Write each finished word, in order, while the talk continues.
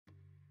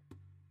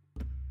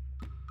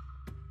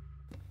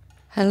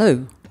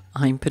Hello,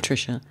 I'm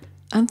Patricia,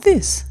 and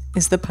this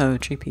is the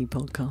Poetry Pea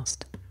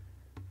podcast.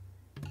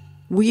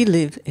 We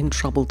live in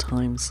troubled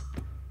times,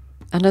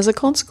 and as a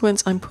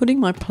consequence, I'm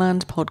putting my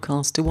planned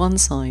podcast to one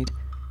side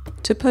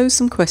to pose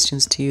some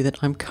questions to you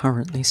that I'm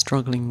currently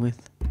struggling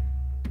with.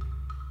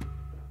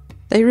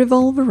 They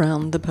revolve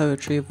around the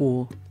poetry of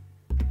war.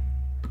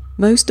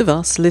 Most of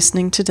us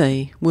listening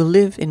today will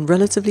live in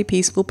relatively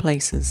peaceful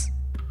places.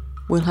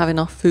 We'll have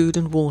enough food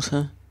and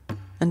water,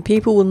 and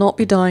people will not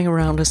be dying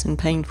around us in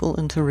painful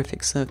and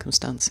horrific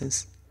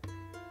circumstances.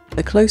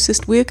 The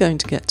closest we're going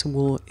to get to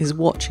war is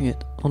watching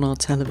it on our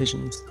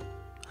televisions,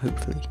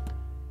 hopefully.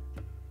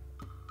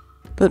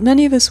 But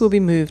many of us will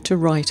be moved to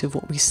write of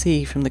what we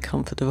see from the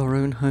comfort of our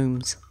own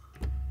homes.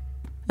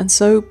 And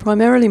so,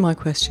 primarily my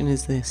question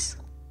is this: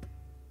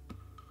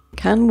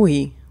 can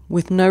we,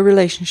 with no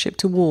relationship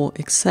to war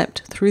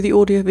except through the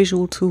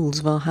audiovisual tools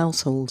of our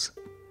households,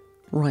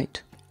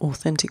 write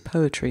authentic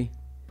poetry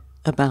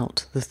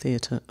about the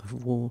theatre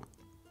of war?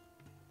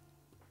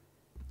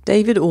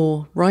 David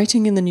Orr,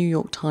 writing in the New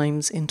York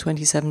Times in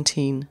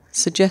 2017,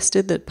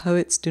 suggested that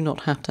poets do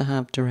not have to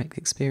have direct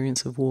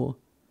experience of war,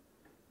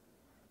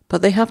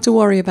 but they have to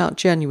worry about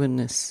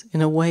genuineness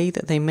in a way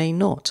that they may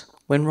not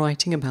when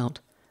writing about,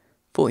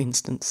 for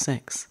instance,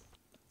 sex.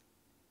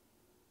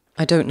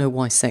 I don't know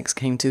why sex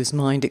came to his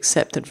mind,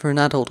 except that for an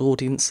adult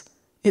audience,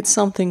 it's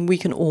something we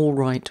can all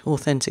write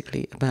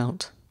authentically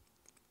about.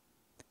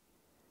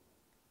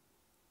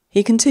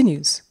 He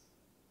continues,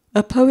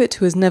 "A poet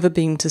who has never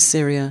been to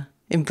Syria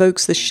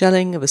invokes the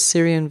shelling of a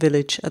Syrian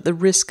village at the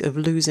risk of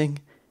losing,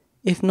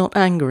 if not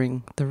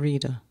angering, the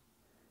reader."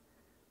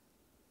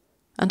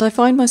 And I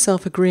find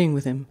myself agreeing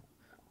with him.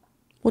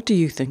 What do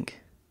you think?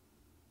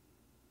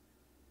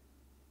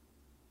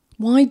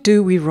 Why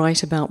do we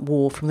write about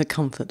war from the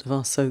comfort of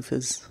our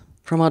sofas,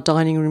 from our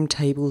dining room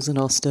tables and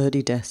our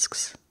sturdy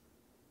desks?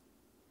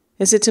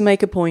 Is it to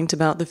make a point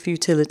about the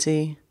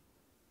futility,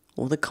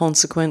 or the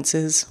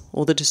consequences,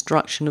 or the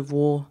destruction of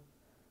war?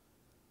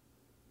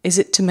 Is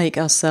it to make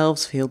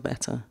ourselves feel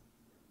better?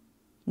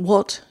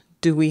 What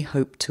do we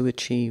hope to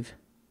achieve?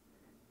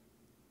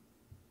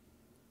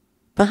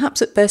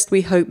 Perhaps at best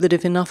we hope that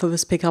if enough of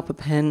us pick up a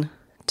pen,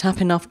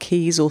 tap enough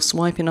keys or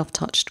swipe enough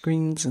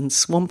touchscreens and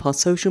swamp our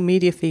social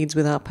media feeds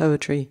with our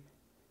poetry,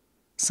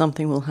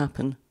 something will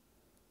happen.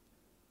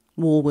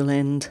 War will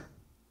end.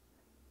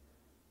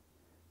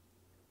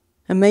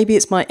 And maybe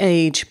it's my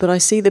age, but I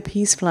see the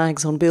peace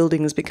flags on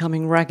buildings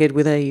becoming ragged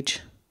with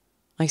age.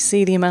 I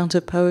see the amount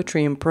of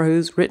poetry and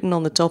prose written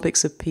on the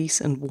topics of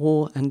peace and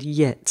war, and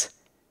yet,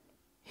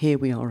 here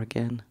we are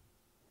again.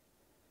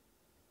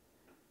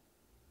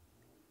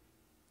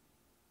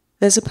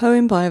 There's a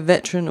poem by a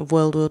veteran of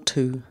World War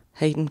II,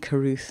 Hayden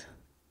Carruth,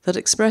 that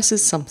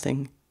expresses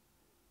something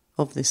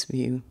of this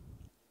view.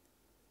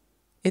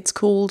 It's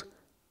called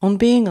 "On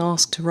Being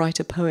Asked to Write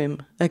a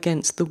Poem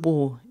Against the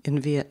War in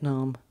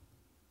Vietnam."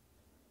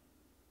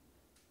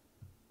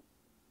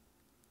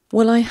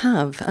 Well, I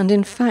have, and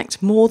in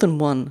fact more than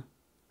one.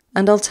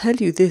 And I'll tell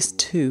you this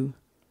too.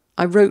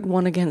 I wrote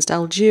one against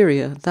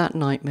Algeria, that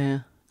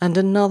nightmare, and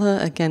another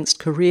against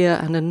Korea,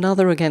 and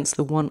another against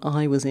the one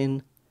I was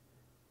in.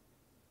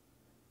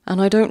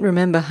 And I don't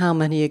remember how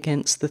many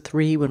against the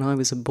 3 when I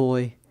was a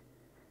boy.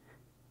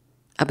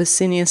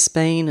 Abyssinia,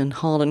 Spain, and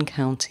Harlan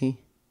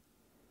County.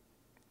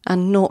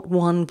 And not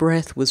one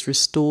breath was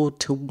restored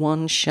to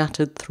one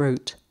shattered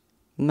throat,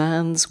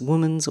 man's,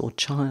 woman's, or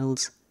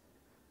child's.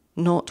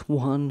 Not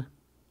one,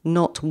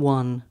 not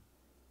one.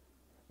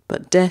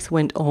 But death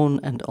went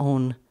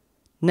on,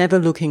 never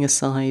looking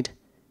aside,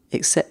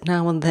 except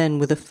now and then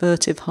with a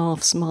furtive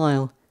half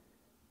smile,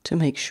 to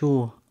make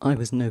sure I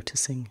was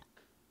noticing.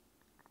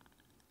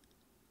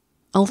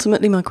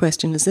 Ultimately, my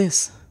question is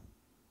this: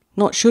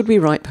 not should we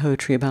write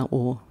poetry about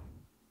war,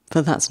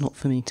 for that's not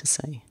for me to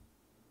say.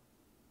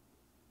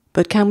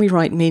 But can we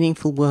write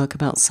meaningful work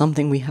about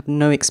something we have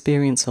no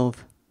experience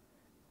of?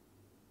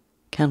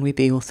 Can we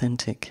be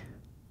authentic?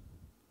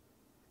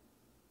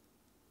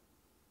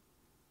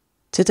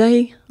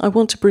 Today, I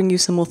want to bring you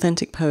some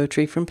authentic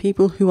poetry from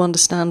people who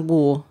understand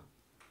war,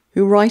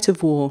 who write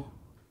of war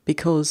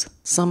because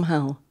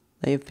somehow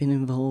they have been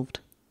involved.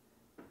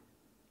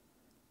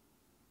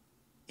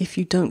 If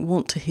you don't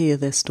want to hear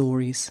their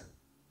stories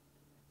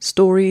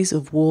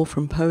of war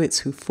from poets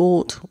who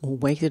fought or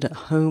waited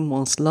at home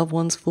whilst loved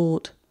ones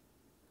fought,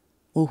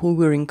 or who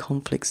were in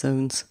conflict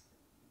zones,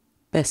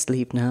 best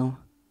leave now,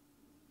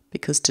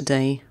 because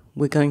today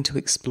we're going to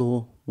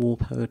explore war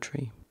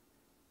poetry.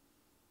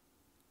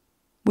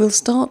 We'll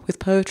start with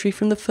poetry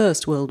from the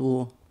First World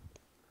War.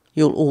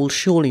 You'll all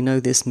surely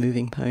know this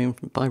moving poem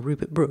by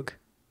Rupert Brooke,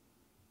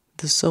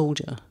 "The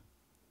Soldier,"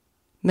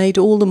 made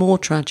all the more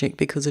tragic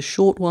because a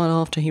short while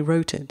after he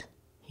wrote it,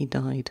 he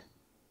died.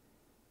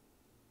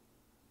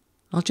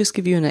 I'll just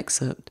give you an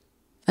excerpt,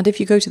 and if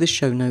you go to the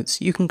show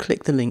notes, you can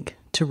click the link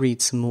to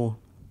read some more.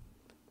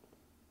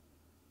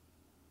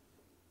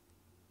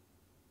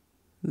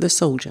 "The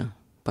Soldier"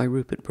 by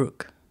Rupert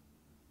Brooke.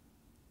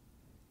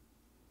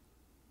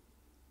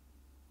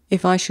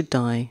 If I should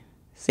die,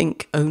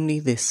 think only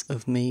this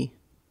of me: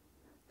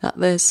 that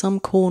there's some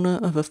corner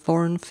of a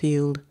foreign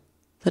field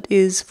that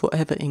is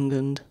forever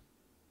England.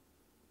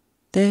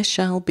 There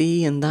shall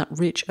be in that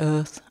rich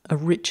earth a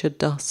richer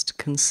dust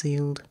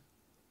concealed,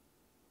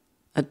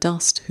 a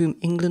dust whom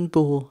England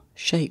bore,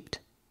 shaped,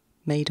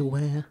 made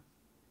aware,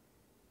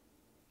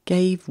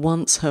 gave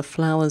once her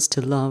flowers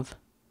to love,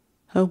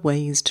 her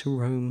ways to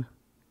roam,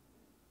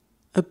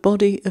 a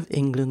body of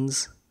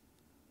England's,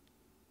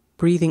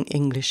 breathing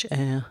English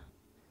air.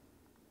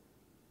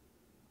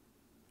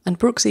 And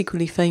Brooke's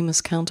equally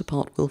famous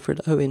counterpart Wilfred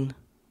Owen,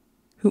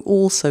 who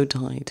also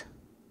died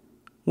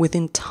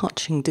within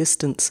touching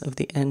distance of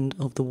the end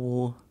of the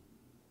war.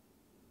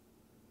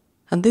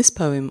 And this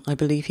poem, I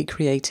believe he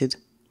created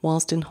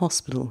whilst in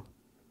hospital.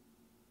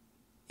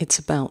 It's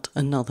about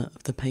another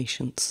of the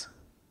patients.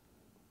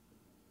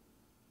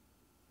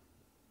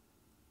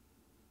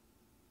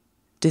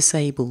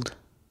 Disabled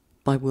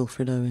by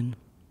Wilfred Owen.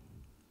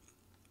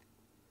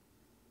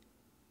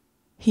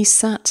 He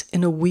sat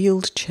in a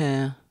wheeled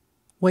chair,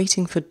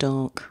 waiting for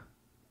dark,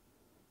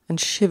 and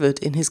shivered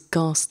in his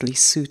ghastly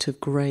suit of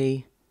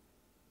grey,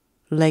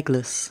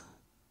 legless,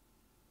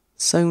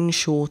 sewn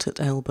short at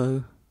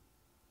elbow.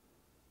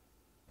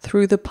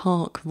 Through the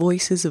park,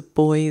 voices of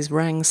boys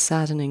rang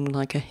saddening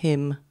like a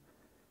hymn,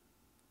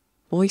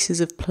 voices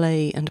of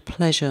play and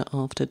pleasure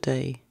after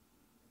day,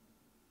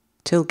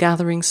 till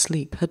gathering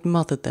sleep had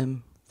mothered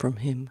them from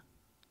him.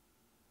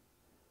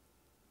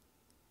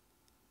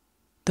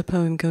 The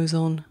poem goes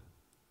on.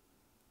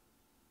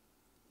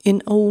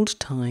 In old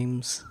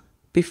times,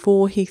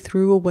 before he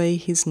threw away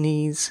his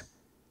knees,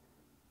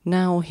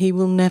 now he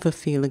will never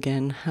feel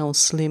again how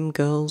slim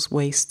girls'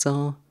 waists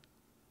are,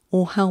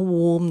 or how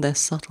warm their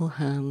subtle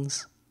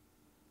hands.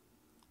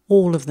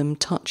 All of them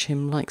touch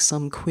him like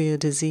some queer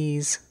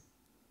disease.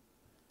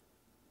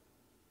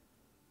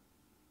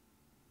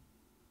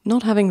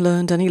 Not having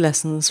learned any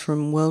lessons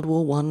from World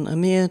War I, a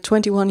mere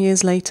 21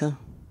 years later,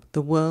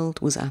 the world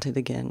was at it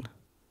again.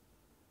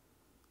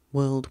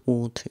 World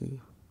War II.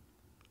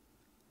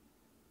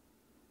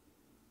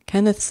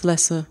 Kenneth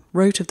Slessor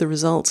wrote of the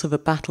results of a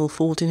battle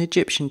fought in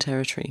Egyptian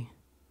territory.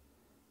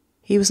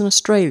 He was an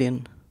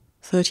Australian,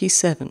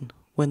 37,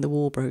 when the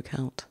war broke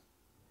out.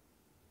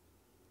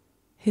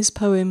 His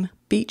poem,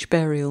 Beach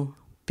Burial,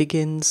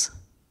 begins,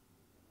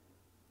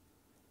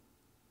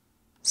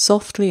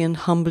 softly and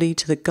humbly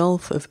to the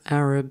Gulf of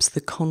Arabs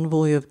the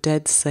convoy of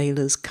dead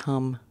sailors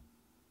come.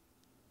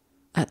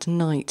 At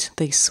night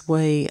they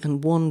sway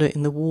and wander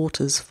in the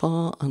waters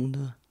far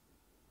under,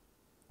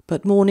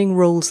 but morning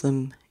rolls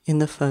them in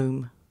the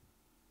foam.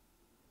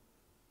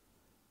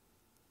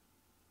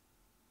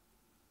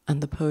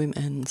 And the poem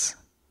ends.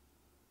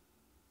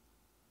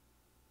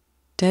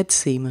 Dead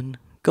seamen,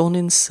 gone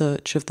in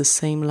search of the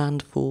same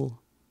landfall,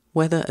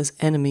 whether as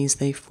enemies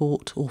they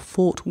fought, or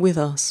fought with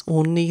us,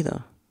 or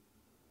neither.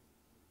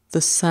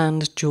 The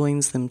sand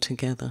joins them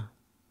together,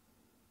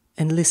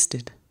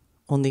 enlisted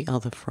on the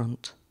other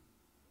front.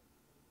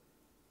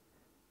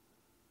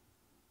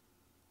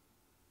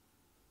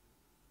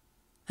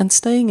 And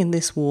staying in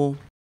this war,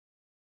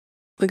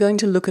 we're going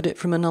to look at it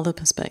from another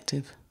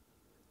perspective,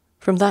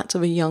 from that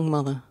of a young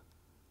mother.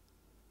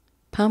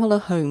 Pamela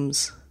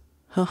Holmes,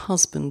 her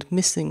husband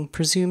missing,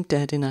 presumed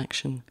dead in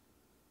action,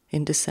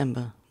 in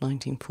December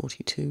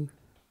 1942.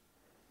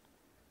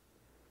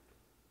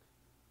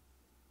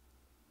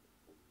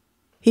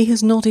 He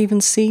has not even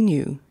seen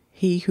you,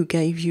 he who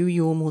gave you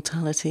your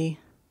mortality,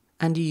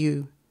 and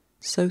you,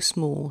 so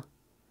small,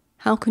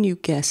 how can you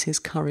guess his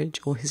courage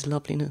or his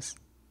loveliness?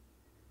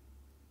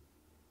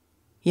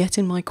 Yet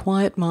in my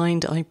quiet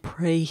mind I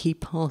pray he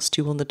passed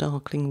you on the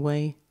darkling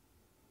way,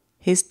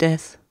 his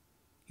death,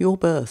 your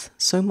birth,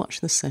 so much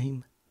the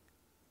same,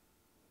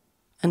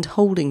 and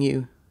holding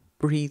you,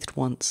 breathed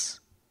once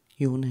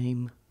your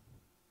name.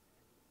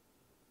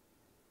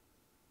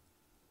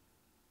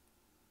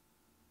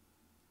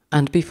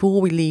 And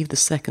before we leave the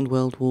Second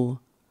World War,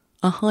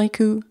 a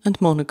haiku and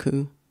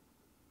monoku,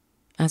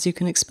 as you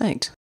can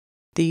expect,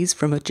 these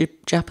from a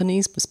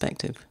Japanese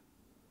perspective.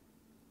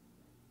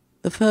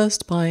 The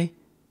first by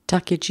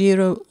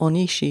Takejiro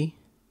Onishi,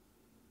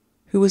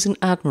 who was an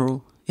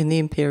admiral in the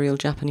Imperial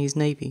Japanese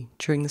Navy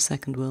during the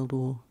Second World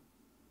War.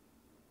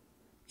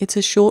 It's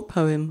a short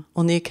poem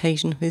on the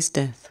occasion of his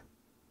death.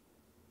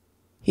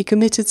 He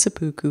committed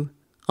seppuku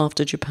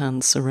after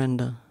Japan's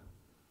surrender.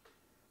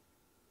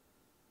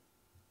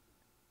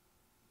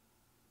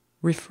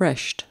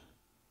 Refreshed,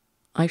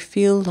 I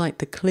feel like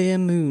the clear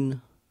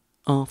moon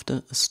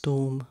after a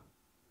storm.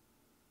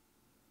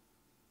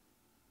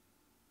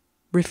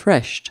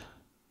 Refreshed,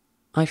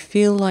 I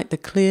feel like the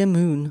clear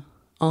moon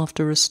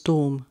after a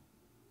storm.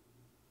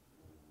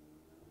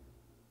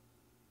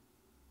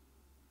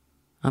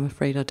 I'm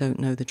afraid I don't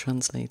know the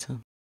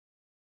translator.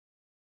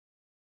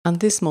 And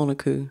this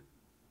monoku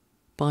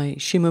by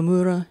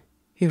Shimamura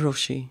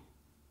Hiroshi.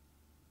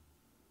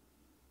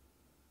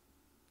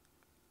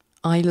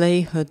 I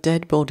lay her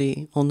dead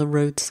body on the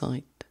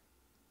roadside.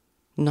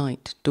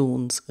 Night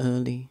dawns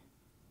early.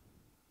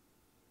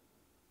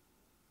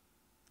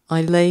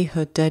 I lay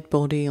her dead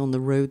body on the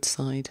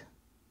roadside.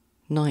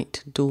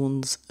 Night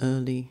dawns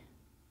early.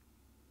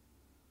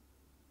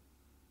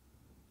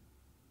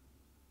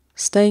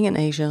 Staying in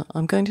Asia,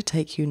 I'm going to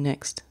take you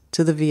next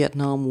to the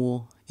Vietnam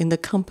War in the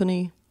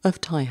company of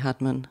Thai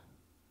Hadman.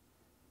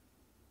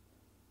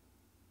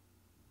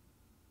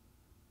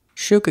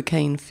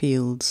 Sugarcane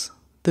fields,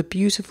 the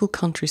beautiful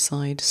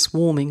countryside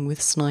swarming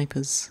with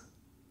snipers.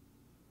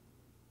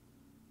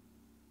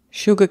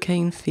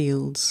 Sugarcane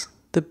fields,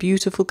 the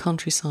beautiful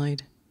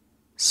countryside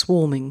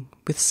swarming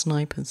with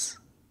snipers.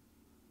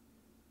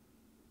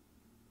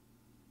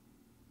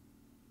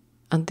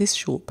 And this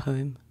short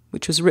poem,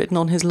 which was written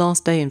on his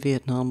last day in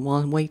Vietnam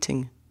while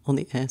waiting on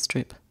the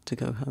airstrip to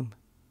go home.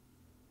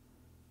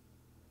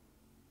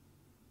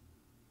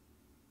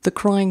 The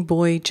crying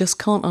boy just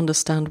can't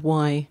understand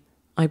why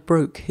I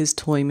broke his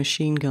toy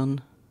machine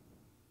gun.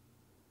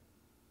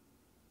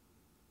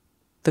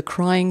 The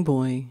crying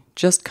boy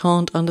just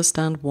can't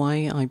understand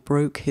why I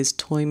broke his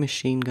toy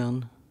machine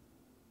gun.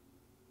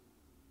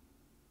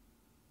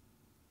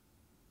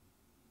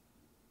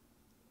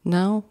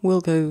 Now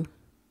we'll go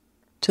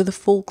to the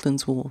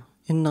Falklands War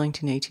in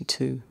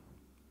 1982.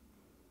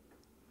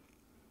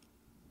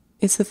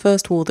 It's the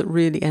first war that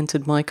really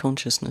entered my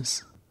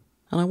consciousness,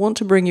 and I want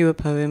to bring you a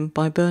poem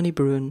by Bernie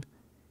Bruin.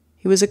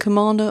 He was a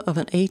commander of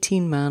an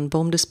 18-man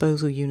bomb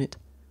disposal unit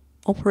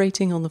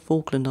operating on the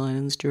Falkland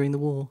Islands during the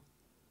war.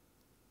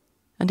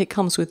 And it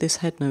comes with this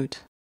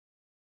headnote.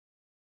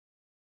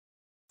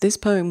 This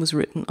poem was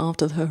written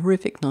after the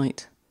horrific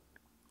night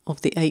of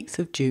the 8th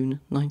of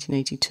June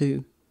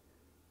 1982,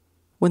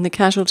 when the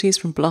casualties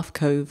from Bluff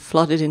Cove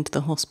flooded into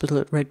the hospital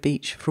at Red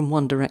Beach from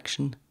one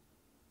direction,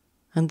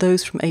 and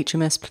those from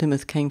HMS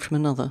Plymouth came from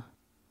another.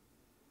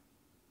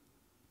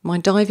 My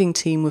diving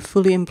team were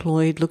fully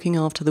employed looking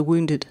after the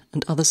wounded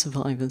and other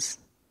survivors,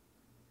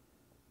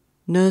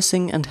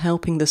 nursing and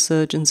helping the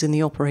surgeons in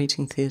the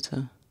operating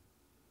theatre.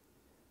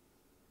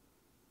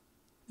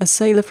 A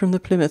sailor from the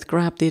Plymouth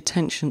grabbed the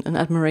attention and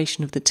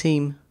admiration of the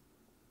team.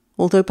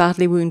 Although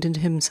badly wounded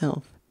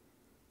himself,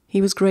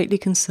 he was greatly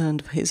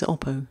concerned for his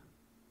oppo,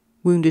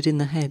 wounded in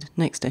the head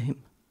next to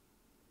him.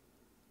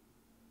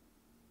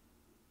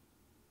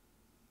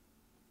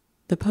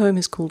 The poem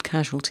is called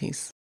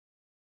Casualties.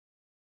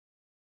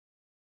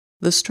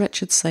 The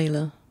stretchered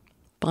sailor,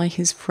 by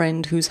his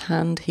friend whose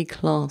hand he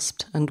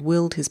clasped and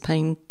willed his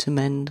pain to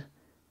mend,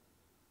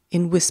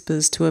 in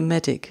whispers to a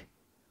medic,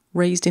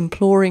 raised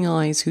imploring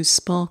eyes whose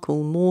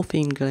sparkle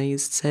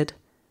morphine-glazed, said,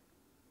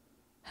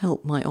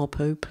 "Help my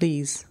oppo,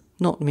 please,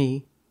 not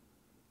me.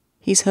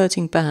 He's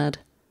hurting bad,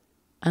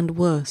 and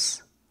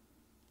worse,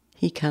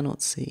 he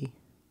cannot see."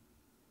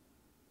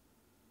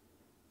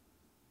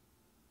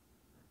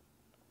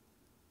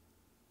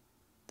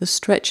 The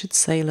stretchered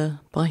sailor,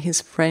 by his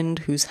friend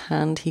whose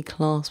hand he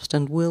clasped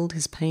and willed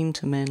his pain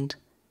to mend,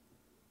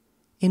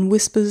 in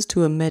whispers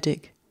to a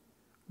medic,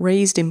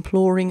 raised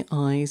imploring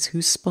eyes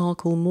whose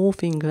sparkle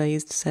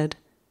morphine-glazed, said,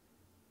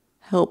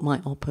 "Help my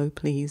oppo,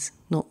 please,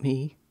 not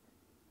me.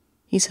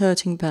 He's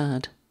hurting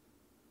bad,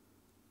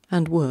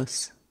 and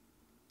worse,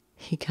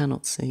 he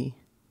cannot see."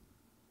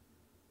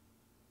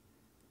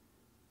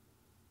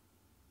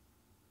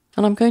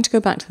 And I'm going to go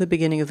back to the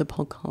beginning of the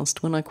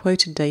podcast when I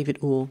quoted David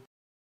Orr.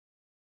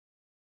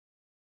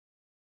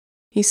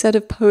 He said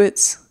of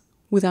poets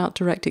without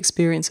direct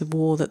experience of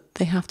war that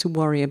they have to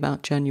worry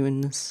about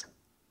genuineness.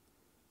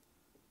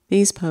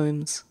 These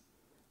poems,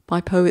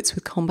 by poets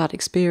with combat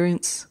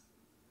experience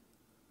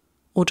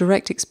or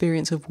direct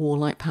experience of war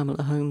like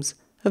Pamela Holmes,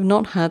 have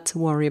not had to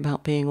worry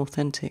about being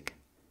authentic.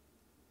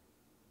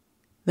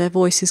 Their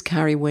voices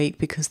carry weight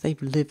because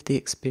they've lived the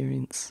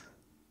experience.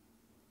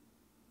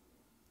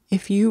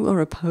 If you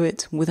are a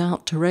poet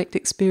without direct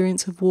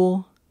experience of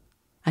war,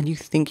 and you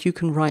think you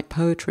can write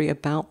poetry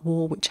about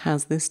war which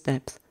has this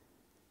depth,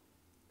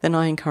 then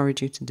I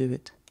encourage you to do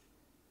it.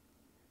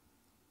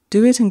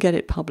 Do it and get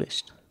it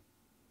published.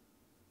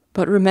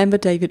 But remember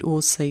David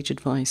Orr's sage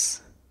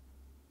advice.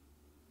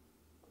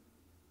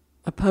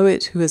 A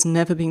poet who has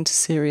never been to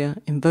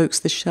Syria invokes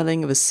the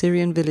shelling of a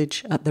Syrian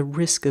village at the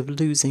risk of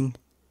losing,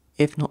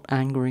 if not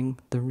angering,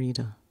 the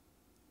reader.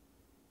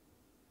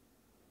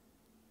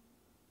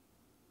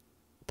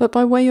 But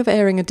by way of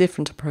airing a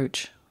different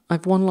approach,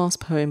 I've one last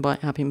poem by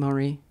Abby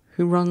Murray,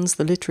 who runs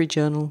the literary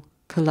journal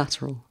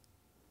Collateral.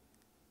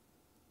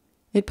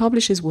 It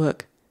publishes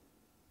work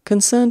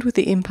concerned with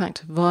the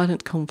impact of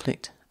violent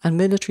conflict and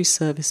military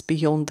service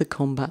beyond the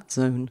combat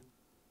zone.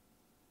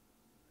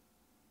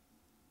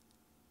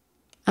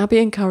 Abby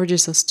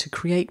encourages us to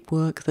create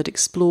work that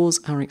explores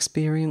our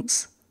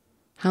experience,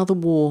 how the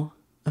war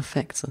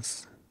affects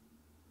us.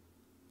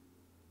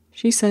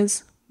 She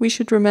says we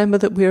should remember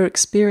that we are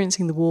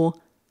experiencing the war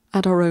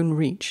at our own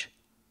reach,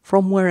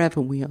 from wherever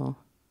we are.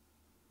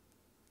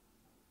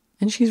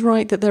 And she's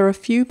right that there are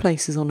few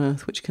places on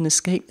earth which can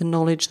escape the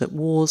knowledge that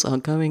wars are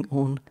going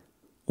on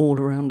all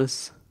around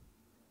us.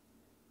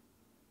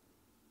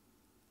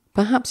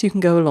 Perhaps you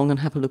can go along and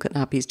have a look at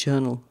Abby's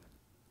journal.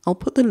 I'll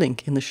put the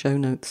link in the show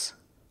notes.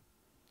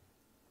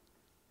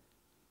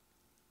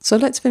 So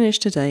let's finish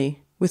today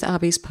with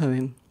Abby's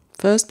poem,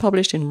 first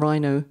published in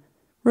Rhino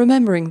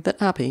remembering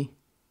that Abby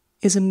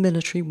is a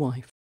military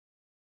wife.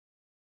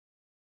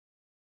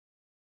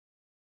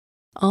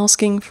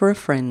 Asking for a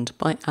Friend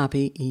by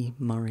Abby E.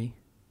 Murray.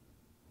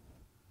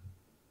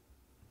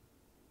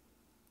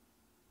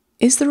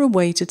 Is there a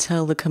way to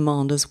tell the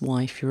commander's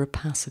wife you're a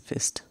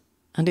pacifist,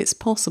 and it's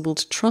possible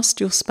to trust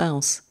your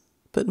spouse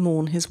but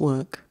mourn his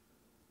work?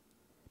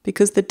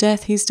 Because the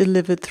death he's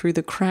delivered through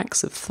the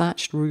cracks of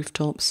thatched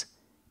rooftops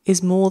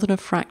is more than a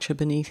fracture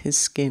beneath his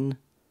skin.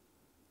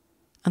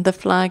 And the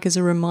flag is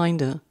a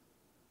reminder,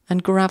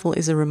 and gravel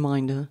is a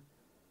reminder,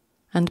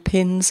 and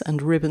pins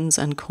and ribbons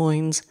and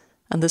coins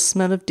and the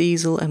smell of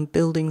diesel and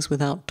buildings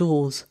without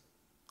doors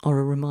are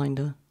a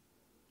reminder.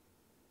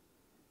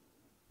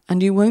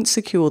 And you won't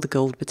secure the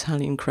gold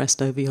battalion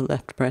crest over your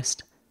left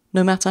breast,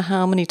 no matter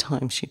how many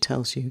times she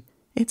tells you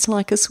it's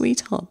like a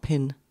sweetheart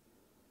pin.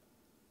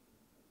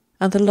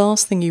 And the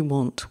last thing you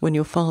want when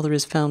your father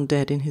is found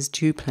dead in his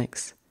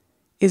duplex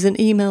is an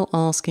email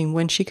asking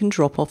when she can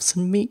drop off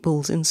some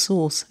meatballs in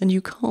sauce, and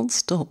you can't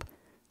stop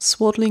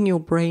swaddling your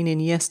brain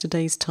in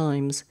yesterday's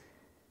times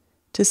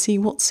to see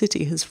what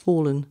city has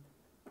fallen,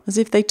 as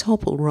if they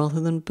topple rather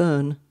than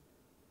burn.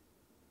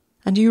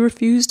 And you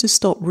refuse to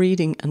stop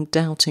reading and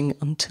doubting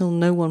until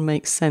no one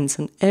makes sense,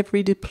 and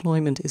every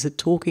deployment is a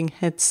talking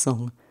heads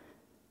song,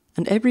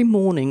 and every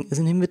morning is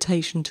an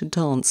invitation to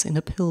dance in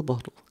a pill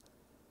bottle.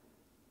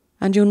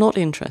 And you're not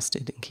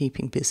interested in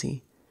keeping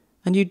busy,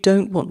 and you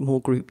don't want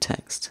more group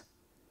text.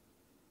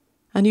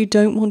 And you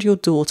don't want your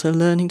daughter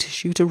learning to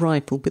shoot a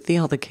rifle with the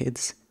other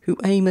kids who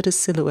aim at a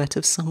silhouette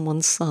of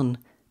someone's son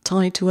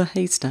tied to a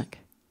haystack.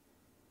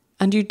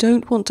 And you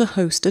don't want to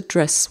host a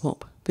dress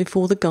swap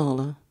before the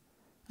gala,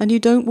 and you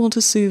don't want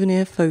a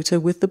souvenir photo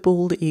with the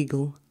bald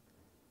eagle.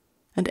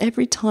 And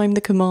every time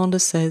the commander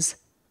says,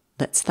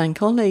 "Let's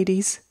thank our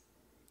ladies,"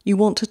 you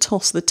want to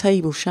toss the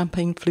table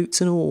champagne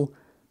flutes and all,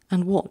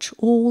 and watch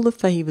all the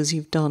favours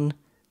you've done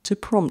to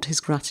prompt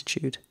his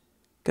gratitude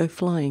go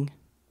flying.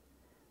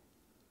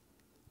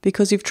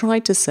 Because you've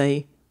tried to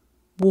say,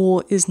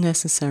 war is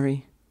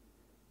necessary.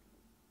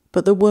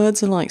 But the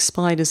words are like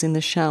spiders in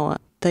the shower.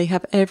 They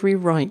have every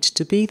right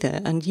to be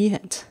there, and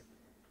yet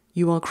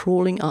you are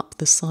crawling up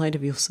the side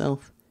of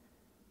yourself,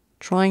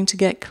 trying to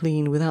get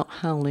clean without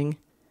howling,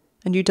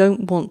 and you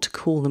don't want to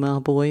call them our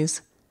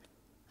boys,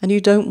 and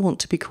you don't want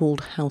to be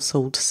called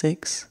Household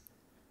Six,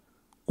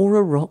 or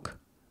a rock,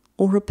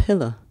 or a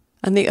pillar.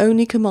 And the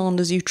only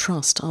commanders you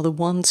trust are the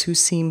ones who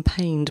seem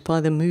pained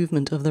by the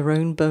movement of their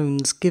own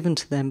bones given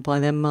to them by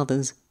their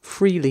mothers,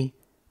 freely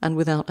and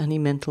without any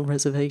mental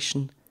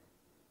reservation.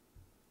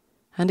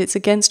 And it's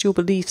against your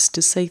beliefs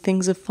to say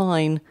things are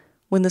fine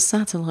when the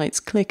satellites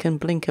click and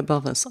blink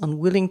above us,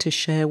 unwilling to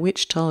share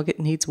which target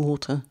needs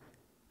water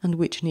and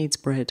which needs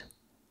bread.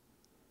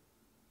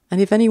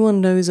 And if anyone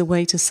knows a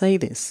way to say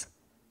this,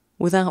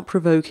 without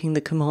provoking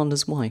the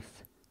commander's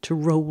wife to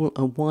roll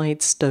a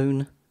wide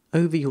stone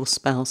over your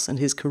spouse and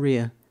his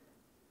career,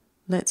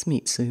 let's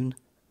meet soon.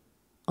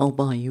 I'll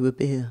buy you a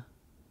beer.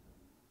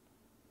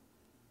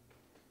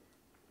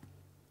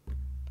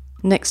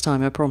 Next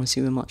time I promise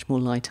you a much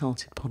more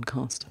light-hearted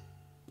podcast.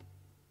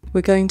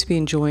 We're going to be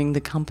enjoying the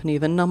company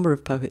of a number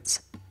of poets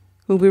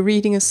who will be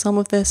reading us some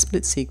of their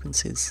split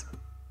sequences.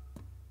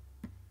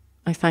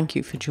 I thank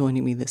you for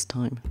joining me this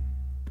time.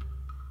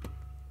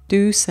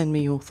 Do send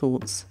me your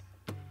thoughts,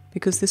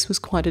 because this was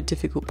quite a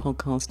difficult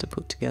podcast to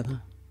put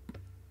together.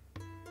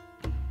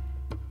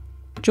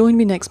 Join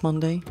me next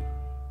Monday,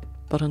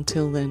 but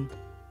until then,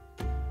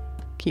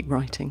 keep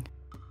writing.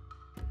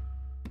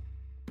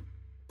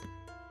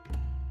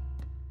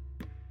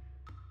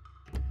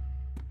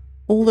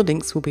 All the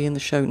links will be in the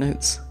show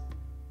notes.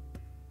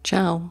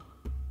 Ciao!